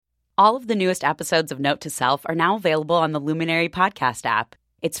All of the newest episodes of Note to Self are now available on the Luminary podcast app.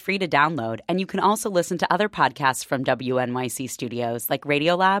 It's free to download, and you can also listen to other podcasts from WNYC Studios like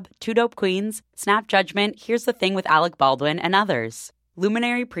Radiolab, Two Dope Queens, Snap Judgment, Here's the Thing with Alec Baldwin, and others.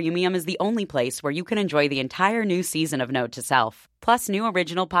 Luminary Premium is the only place where you can enjoy the entire new season of Note to Self, plus new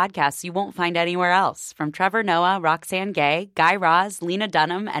original podcasts you won't find anywhere else, from Trevor Noah, Roxanne Gay, Guy Raz, Lena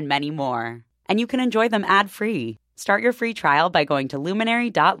Dunham, and many more. And you can enjoy them ad-free. Start your free trial by going to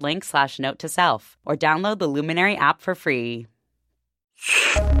luminary.link/note-to-self or download the Luminary app for free.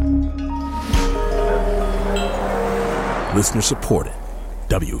 Listener supported.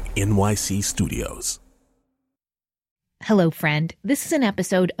 WNYC Studios. Hello, friend. This is an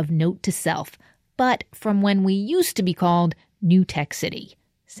episode of Note to Self, but from when we used to be called New Tech City.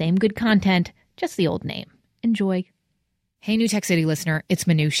 Same good content, just the old name. Enjoy. Hey, New Tech City listener, it's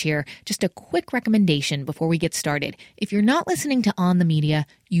Manoush here. Just a quick recommendation before we get started. If you're not listening to On the Media,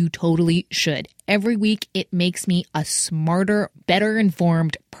 you totally should. Every week, it makes me a smarter, better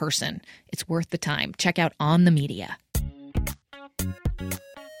informed person. It's worth the time. Check out On the Media.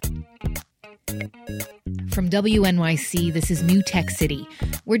 From WNYC, this is New Tech City,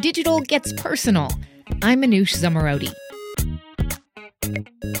 where digital gets personal. I'm Manoush Zomorodi.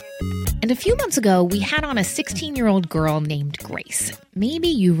 And a few months ago, we had on a 16-year-old girl named Grace. Maybe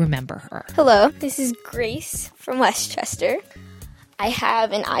you remember her. Hello, this is Grace from Westchester. I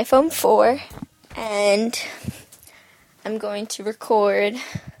have an iPhone 4, and I'm going to record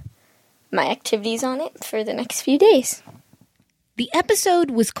my activities on it for the next few days. The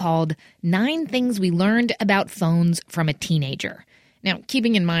episode was called 9 Things We Learned About Phones from a Teenager. Now,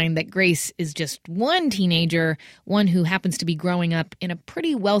 keeping in mind that Grace is just one teenager, one who happens to be growing up in a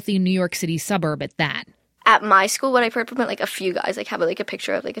pretty wealthy New York City suburb at that. At my school, what I've heard from a few guys, have a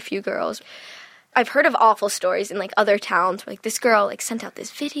picture of a few girls. I've heard of awful stories in other towns where this girl sent out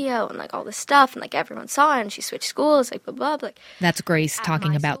this video and all this stuff and everyone saw it and she switched schools, blah, blah. That's Grace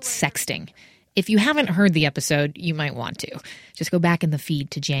talking about sexting. If you haven't heard the episode, you might want to. Just go back in the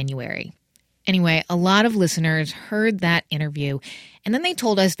feed to January. Anyway, a lot of listeners heard that interview, and then they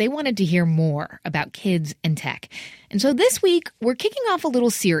told us they wanted to hear more about kids and tech. And so this week, we're kicking off a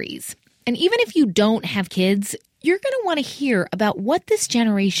little series. And even if you don't have kids, you're going to want to hear about what this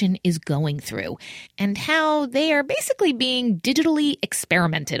generation is going through and how they are basically being digitally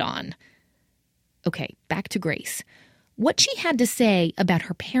experimented on. Okay, back to Grace. What she had to say about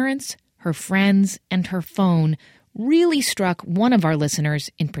her parents, her friends, and her phone really struck one of our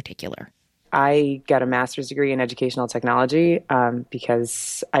listeners in particular. I got a master's degree in educational technology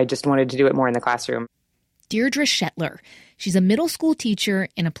because I just wanted to do it more in the classroom. Deirdre Shetler. She's a middle school teacher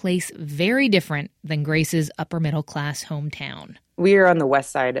in a place very different than Grace's upper middle class hometown. We are on the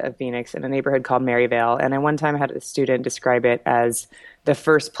west side of Phoenix in a neighborhood called Maryvale, and I one time had a student describe it as the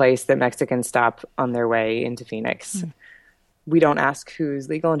first place that Mexicans stop on their way into Phoenix. We don't ask who's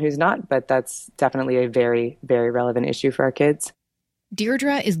legal and who's not, but that's definitely a very, very relevant issue for our kids.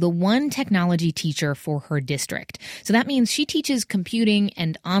 Deirdre is the one technology teacher for her district. So that means she teaches computing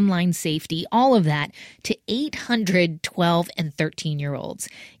and online safety, all of that, to 800 12 and 13-year-olds.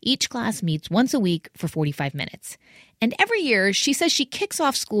 Each class meets once a week for 45 minutes. And every year, she says she kicks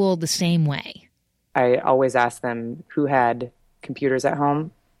off school the same way. I always ask them who had computers at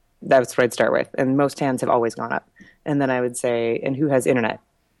home. That's what I'd start with. And most hands have always gone up. And then I would say, and who has internet?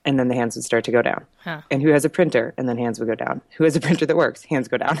 And then the hands would start to go down. And who has a printer? And then hands would go down. Who has a printer that works? Hands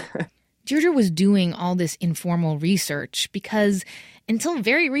go down. Deirdre was doing all this informal research because until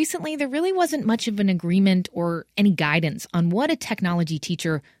very recently, there really wasn't much of an agreement or any guidance on what a technology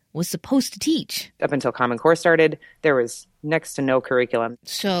teacher was supposed to teach. Up until Common Core started, there was next to no curriculum.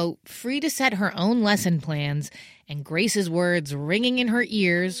 So, free to set her own lesson plans, and Grace's words ringing in her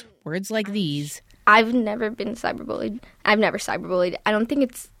ears, words like these. I've never been cyberbullied. I've never cyberbullied. I don't think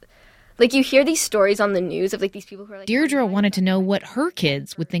it's... you hear these stories on the news of these people who are Deirdre wanted to know what her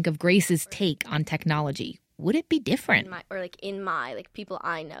kids would think of Grace's take on technology. Would it be different? In my people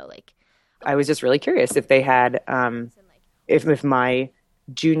I know, I was just really curious if they had, if my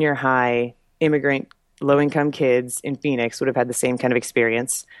junior high immigrant low-income kids in Phoenix would have had the same kind of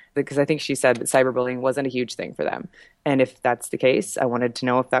experience. Because I think she said that cyberbullying wasn't a huge thing for them. And if that's the case, I wanted to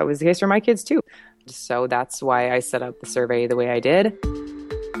know if that was the case for my kids too. So that's why I set up the survey the way I did.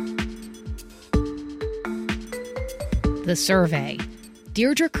 The survey.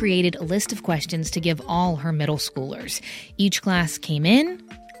 Deirdre created a list of questions to give all her middle schoolers. Each class came in,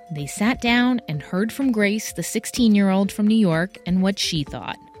 they sat down and heard from Grace, the 16-year-old from New York, and what she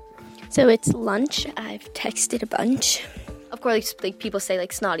thought. So it's lunch. I've texted a bunch. Of course, people say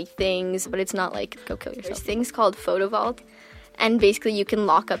snotty things, but it's not go kill yourself. There's things called photo vault, And basically you can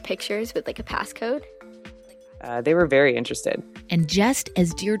lock up pictures with like a passcode. They were very interested. And just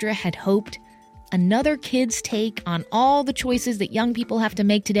as Deirdre had hoped, another kid's take on all the choices that young people have to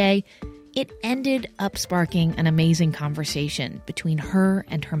make today, it ended up sparking an amazing conversation between her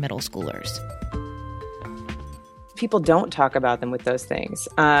and her middle schoolers. People don't talk about them with those things.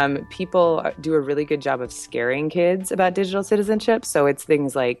 People do a really good job of scaring kids about digital citizenship. So it's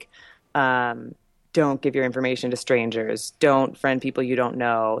things like, don't give your information to strangers, don't friend people you don't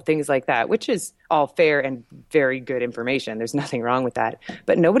know, things like that, which is all fair and very good information. There's nothing wrong with that.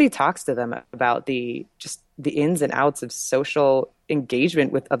 But nobody talks to them about the ins and outs of social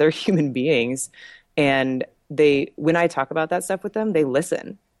engagement with other human beings. And when I talk about that stuff with them, they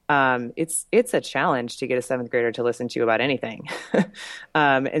listen. It's a challenge to get a seventh grader to listen to you about anything.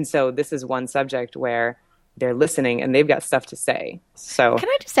 And so this is one subject where they're listening and they've got stuff to say. So can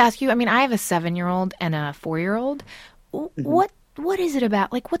I just ask you, I mean, I have a 7-year-old and a 4-year-old. Mm-hmm. What is it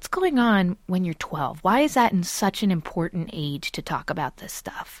about? Like, what's going on when you're 12? Why is that in such an important age to talk about this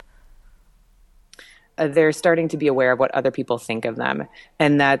stuff? They're starting to be aware of what other people think of them.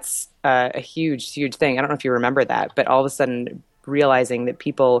 And that's a huge, huge thing. I don't know if you remember that, but all of a sudden realizing that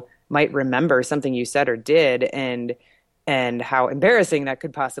people might remember something you said or did and how embarrassing that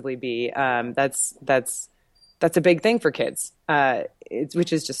could possibly be. That's a big thing for kids,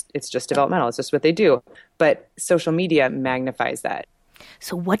 it's just developmental. It's just what they do. But social media magnifies that.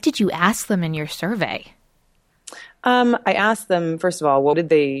 So what did you ask them in your survey? I asked them, first of all, what did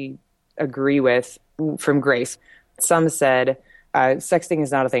they agree with from Grace? Some said, sexting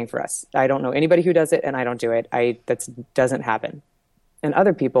is not a thing for us. I don't know anybody who does it, and I don't do it. That doesn't happen. And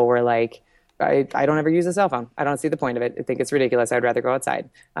other people were like, I don't ever use a cell phone. I don't see the point of it. I think it's ridiculous. I'd rather go outside.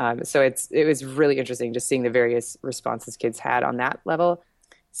 So it was really interesting just seeing the various responses kids had on that level.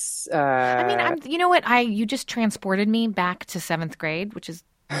 I mean, you know what? You just transported me back to 7th grade, which is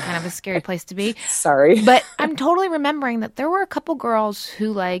kind of a scary place to be. Sorry. But I'm totally remembering that there were a couple girls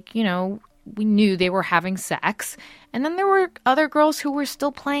who, like, you know, we knew they were having sex. And then there were other girls who were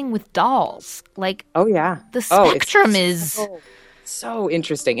still playing with dolls. Like, oh, yeah. The spectrum is... So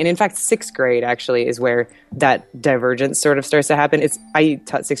interesting. And in fact, 6th grade actually is where that divergence sort of starts to happen. I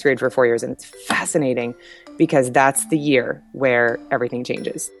taught 6th grade for 4 years, and it's fascinating because that's the year where everything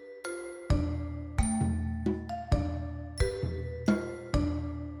changes.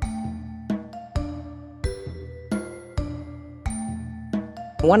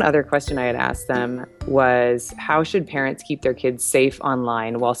 One other question I had asked them was, how should parents keep their kids safe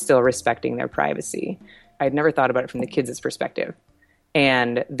online while still respecting their privacy? I'd never thought about it from the kids' perspective.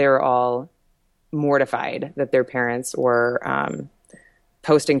 And they're all mortified that their parents were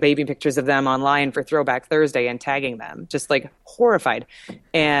posting baby pictures of them online for Throwback Thursday and tagging them, just like horrified.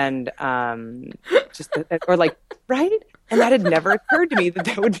 And or like, right? And that had never occurred to me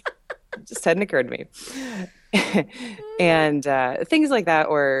that would, just hadn't occurred to me. And things like that,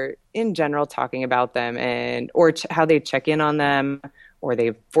 or in general talking about them or how they check in on them, or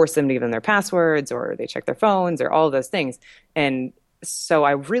they force them to give them their passwords, or they check their phones, or all of those things. And so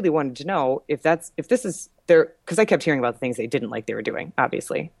I really wanted to know if this is their, because I kept hearing about the things they didn't like they were doing,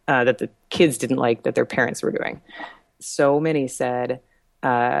 obviously, that the kids didn't like that their parents were doing. So many said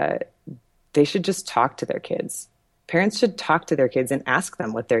they should just talk to their kids. Parents should talk to their kids and ask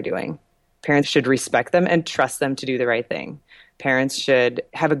them what they're doing. Parents should respect them and trust them to do the right thing. Parents should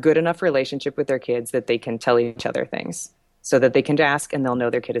have a good enough relationship with their kids that they can tell each other things, so that they can ask and they'll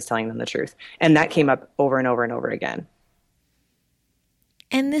know their kid is telling them the truth. And that came up over and over and over again.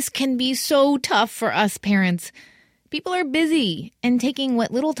 And this can be so tough for us parents. People are busy, and taking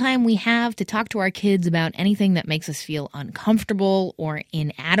what little time we have to talk to our kids about anything that makes us feel uncomfortable or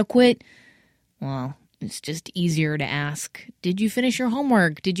inadequate, well, it's just easier to ask, did you finish your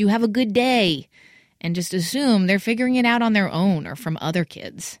homework? Did you have a good day? And just assume they're figuring it out on their own or from other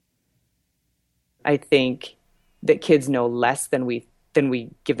kids. I think that kids know less than we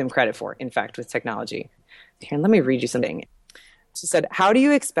give them credit for, in fact, with technology. Here, let me read you something. She said, how do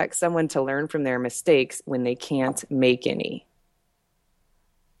you expect someone to learn from their mistakes when they can't make any?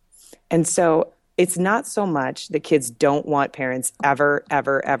 And so it's not so much that kids don't want parents ever,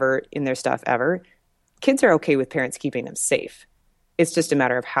 ever, ever in their stuff ever. Kids are okay with parents keeping them safe. It's just a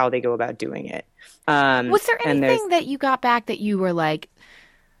matter of how they go about doing it. Was there anything that you got back that you were like,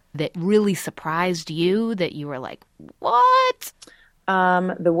 that really surprised you, that you were like, what?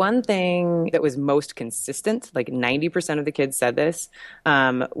 The one thing that was most consistent, like 90% of the kids said this,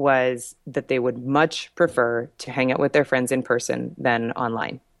 was that they would much prefer to hang out with their friends in person than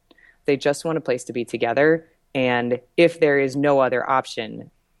online. They just want a place to be together. And if there is no other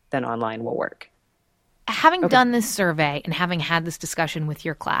option, then online will work. Having done this survey and having had this discussion with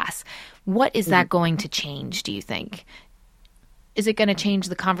your class, what is that going to change, do you think? Is it going to change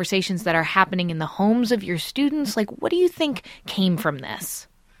the conversations that are happening in the homes of your students? Like, what do you think came from this?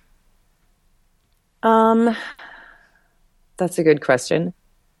 That's a good question.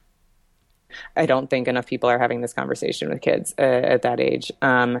 I don't think enough people are having this conversation with kids at that age.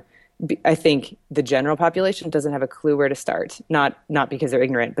 I think the general population doesn't have a clue where to start, not because they're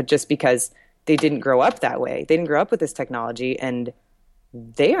ignorant, but just because they didn't grow up that way. They didn't grow up with this technology, and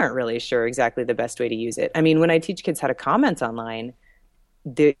they aren't really sure exactly the best way to use it. I mean, when I teach kids how to comment online,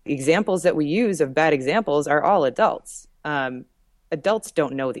 the examples that we use of bad examples are all adults. Adults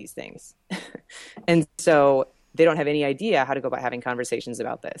don't know these things. And so they don't have any idea how to go about having conversations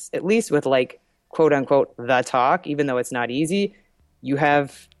about this, at least with like, quote unquote, the talk, even though it's not easy. You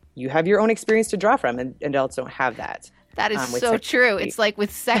have your own experience to draw from, and adults don't have that. That is so true. It's like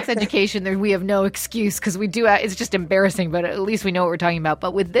with sex education, we have no excuse because we do. It's just embarrassing, but at least we know what we're talking about.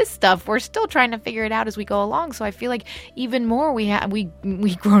 But with this stuff, we're still trying to figure it out as we go along. So I feel like even more we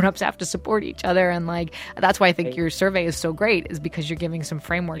grown-ups have to support each other. And like that's why I think your survey is so great, is because you're giving some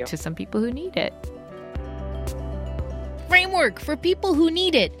framework to some people who need it. Framework for people who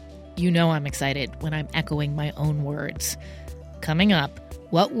need it. You know I'm excited when I'm echoing my own words. Coming up,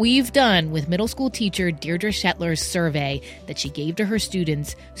 what we've done with middle school teacher Deirdre Shetler's survey that she gave to her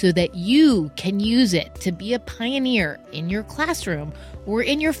students so that you can use it to be a pioneer in your classroom or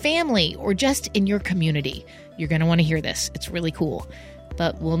in your family or just in your community. You're going to want to hear this. It's really cool.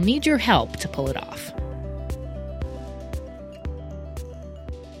 But we'll need your help to pull it off.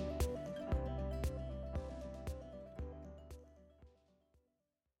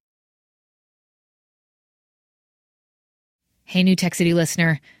 Hey, New Tech City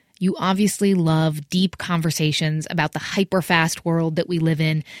listener, you obviously love deep conversations about the hyper-fast world that we live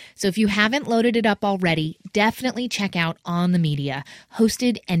in. So if you haven't loaded it up already, definitely check out On the Media,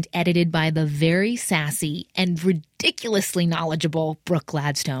 hosted and edited by the very sassy and ridiculously knowledgeable Brooke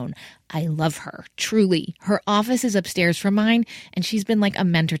Gladstone. I love her, truly. Her office is upstairs from mine, and she's been like a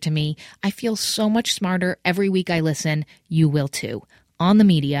mentor to me. I feel so much smarter every week I listen. You will too. On the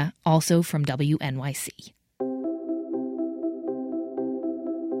Media, also from WNYC.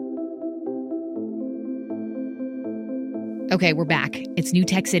 Okay, we're back. It's New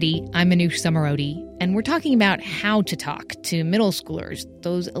Tech City. I'm Manoush Samarodi, and we're talking about how to talk to middle schoolers,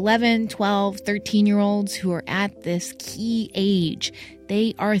 those 11, 12, 13-year-olds who are at this key age.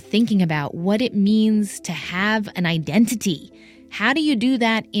 They are thinking about what it means to have an identity. How do you do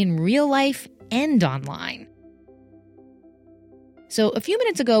that in real life and online? So a few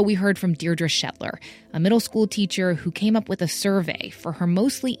minutes ago, we heard from Deirdre Shetler, a middle school teacher who came up with a survey for her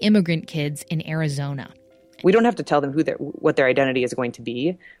mostly immigrant kids in Arizona. We don't have to tell them what their identity is going to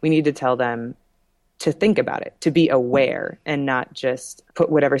be. We need to tell them to think about it, to be aware, and not just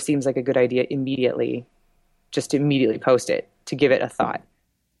put whatever seems like a good idea immediately, just to immediately post it, to give it a thought.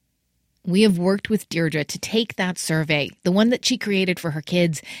 We have worked with Deirdre to take that survey, the one that she created for her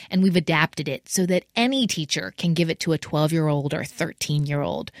kids, and we've adapted it so that any teacher can give it to a 12-year-old or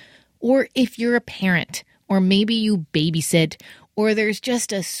 13-year-old. Or if you're a parent, or maybe you babysit, or there's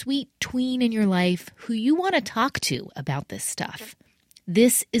just a sweet tween in your life who you want to talk to about this stuff.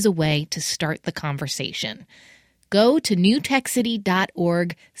 This is a way to start the conversation. Go to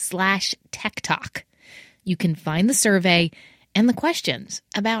newtechcity.org/techtalk. You can find the survey and the questions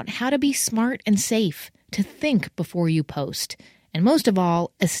about how to be smart and safe, to think before you post, and most of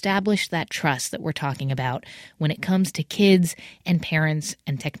all, establish that trust that we're talking about when it comes to kids and parents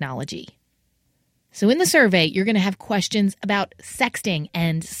and technology. So in the survey, you're going to have questions about sexting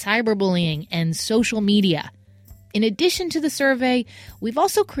and cyberbullying and social media. In addition to the survey, we've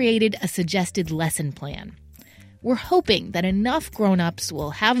also created a suggested lesson plan. We're hoping that enough grown-ups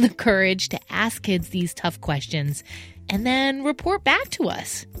will have the courage to ask kids these tough questions and then report back to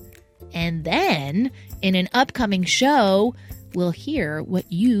us. And then, in an upcoming show, we'll hear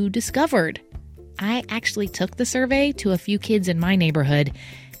what you discovered. I actually took the survey to a few kids in my neighborhood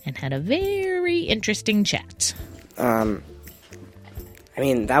and had a very interesting chat. Cyberbullying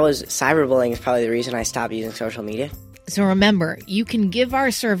is probably the reason I stopped using social media. So remember, you can give our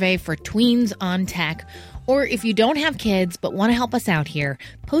survey for Tweens on Tech, or if you don't have kids but want to help us out here,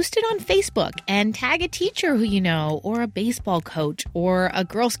 post it on Facebook and tag a teacher who you know, or a baseball coach, or a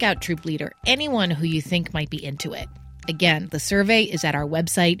Girl Scout troop leader, anyone who you think might be into it. Again, the survey is at our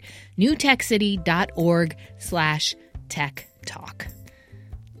website, newtechcity.org/techtalk.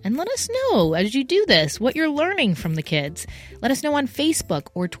 And let us know as you do this what you're learning from the kids. Let us know on Facebook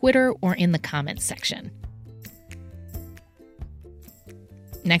or Twitter or in the comments section.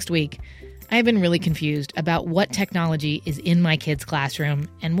 Next week, I've been really confused about what technology is in my kids' classroom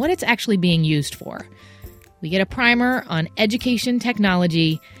and what it's actually being used for. We get a primer on education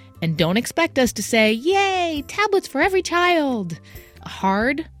technology, and don't expect us to say, "Yay, tablets for every child." A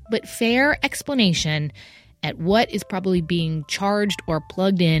hard but fair explanation at what is probably being charged or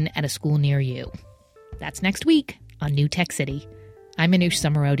plugged in at a school near you. That's next week on New Tech City. I'm Anoush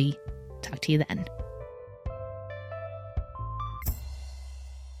Samarodi. Talk to you then.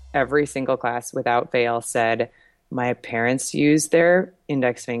 Every single class without fail said, my parents use their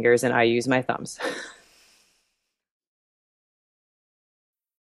index fingers and I use my thumbs.